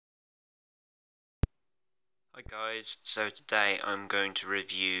Hi guys, so today I'm going to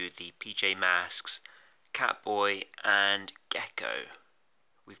review the PJ Masks Cat Boy and Gecko.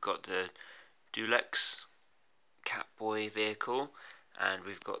 We've got the Dulex Cat Boy vehicle and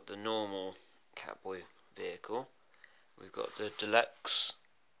we've got the normal Cat Boy vehicle. We've got the deluxe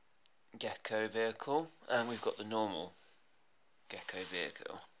Gecko vehicle and we've got the normal Gecko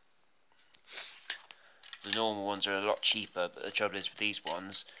vehicle. The normal ones are a lot cheaper, but the trouble is with these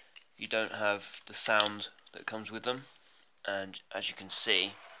ones, you don't have the sound that comes with them, and as you can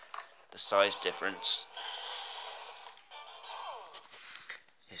see, the size difference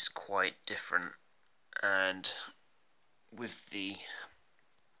is quite different. And with the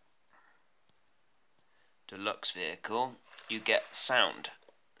deluxe vehicle you get sound,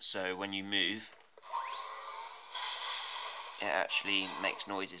 so when you move it actually makes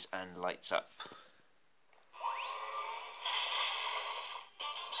noises and lights up.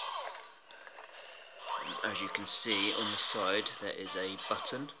 As you can see on the side, there is a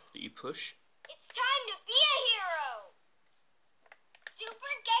button that you push. It's time to be a hero!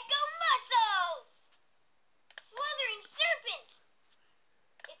 Super Gecko muscles! Slithering serpent!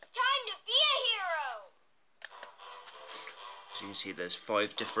 It's time to be a hero! As you can see, there's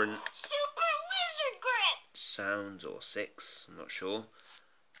 5 different Super lizard grip! sounds, or 6, I'm not sure.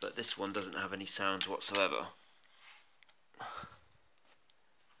 But this one doesn't have any sounds whatsoever.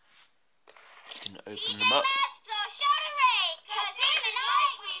 You can open them up.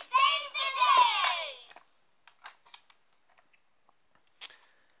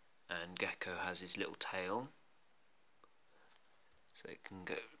 And Gecko has his little tail, so it can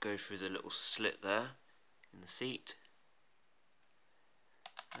go through the little slit there in the seat,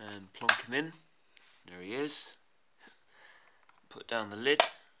 and plonk him in. There he is. Put down the lid,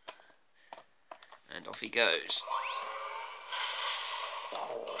 and off he goes.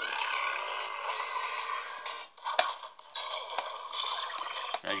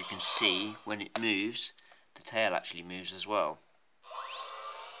 As you can see, when it moves, the tail actually moves as well.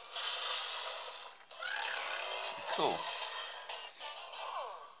 Cool.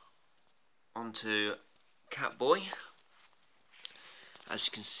 On to Cat Boy. As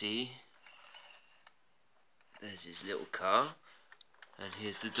you can see, there's his little car, and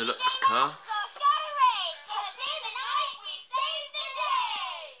here's the deluxe car.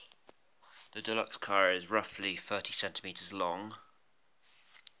 The deluxe car is roughly 30 centimeters long,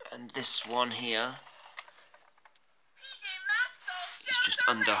 and this one here is just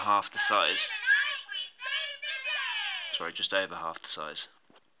under half the size. Sorry, just over half the size.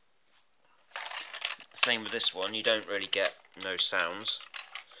 Same with this one, you don't really get no sounds.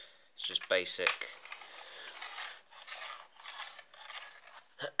 It's just basic.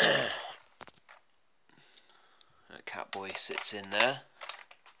 Cat Boy sits in there,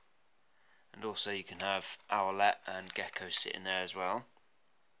 and also you can have Owlet and Gecko sitting there as well.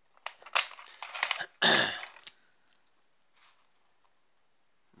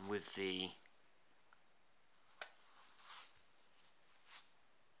 With the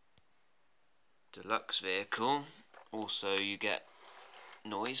deluxe vehicle, also you get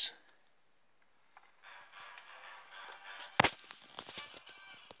noise.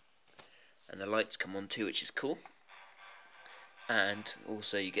 And the lights come on too, which is cool. And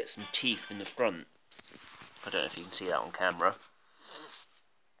also you get some teeth in the front. I don't know if you can see that on camera.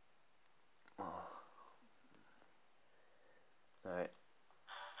 Right.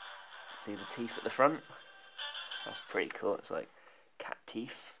 See the teeth at the front? That's pretty cool. It's like cat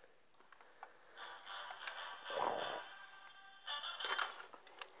teeth.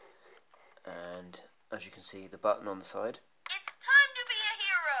 And as you can see, the button on the side. It's time to be a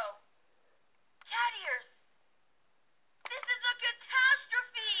hero! Cat ears! This is a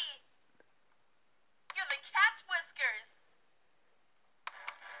catastrophe! You're the cat's whiskers!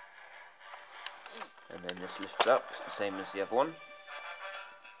 And then this lifts up, the same as the other one.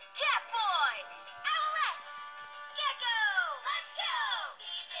 Cat Boy! Owlet! Gecko! Let's go!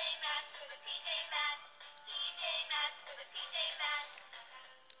 PJ Masks for the PJ Masks! PJ Masks for the PJ Masks!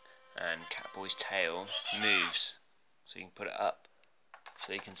 And Cat Boy's tail moves, so you can put it up,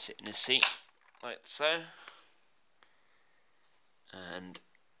 so he can sit in his seat, like so. And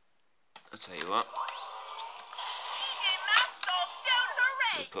I'll tell you what,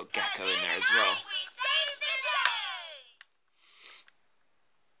 we'll put Gecko in there as well.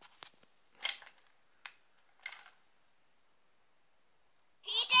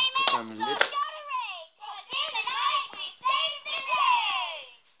 Put down the lid.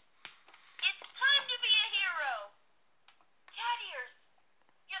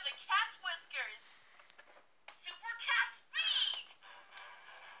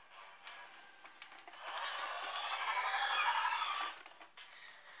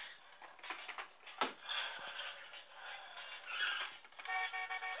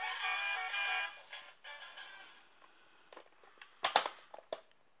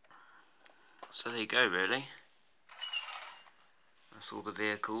 So there you go, really. That's all the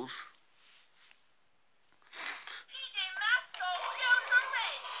vehicles. PJ Masks go down for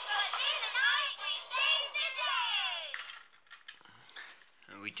race, but in the night we save the day.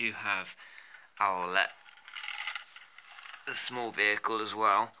 And we do have Owlette, the small vehicle as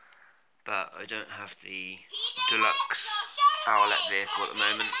well, but I don't have the deluxe Owlette vehicle at the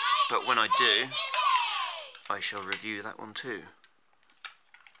moment. But when I do, I shall review that one too.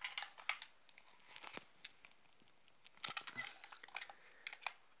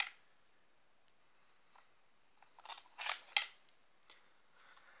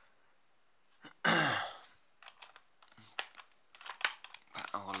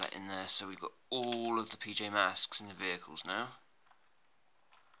 Owlette in there, so we've got all of the PJ Masks in the vehicles now.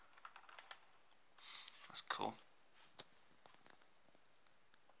 That's cool.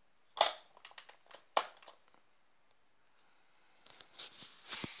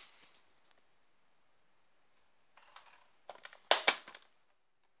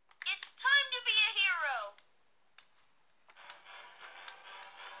 It's time to be a hero.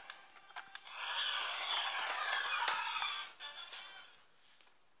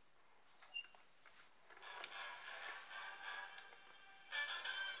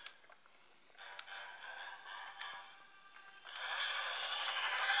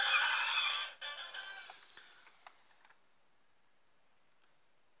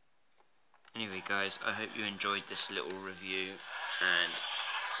 Anyway guys, I hope you enjoyed this little review, and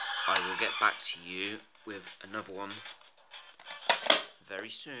I will get back to you with another one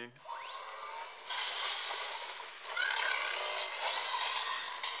very soon.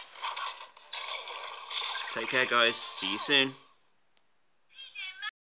 Take care guys, see you soon.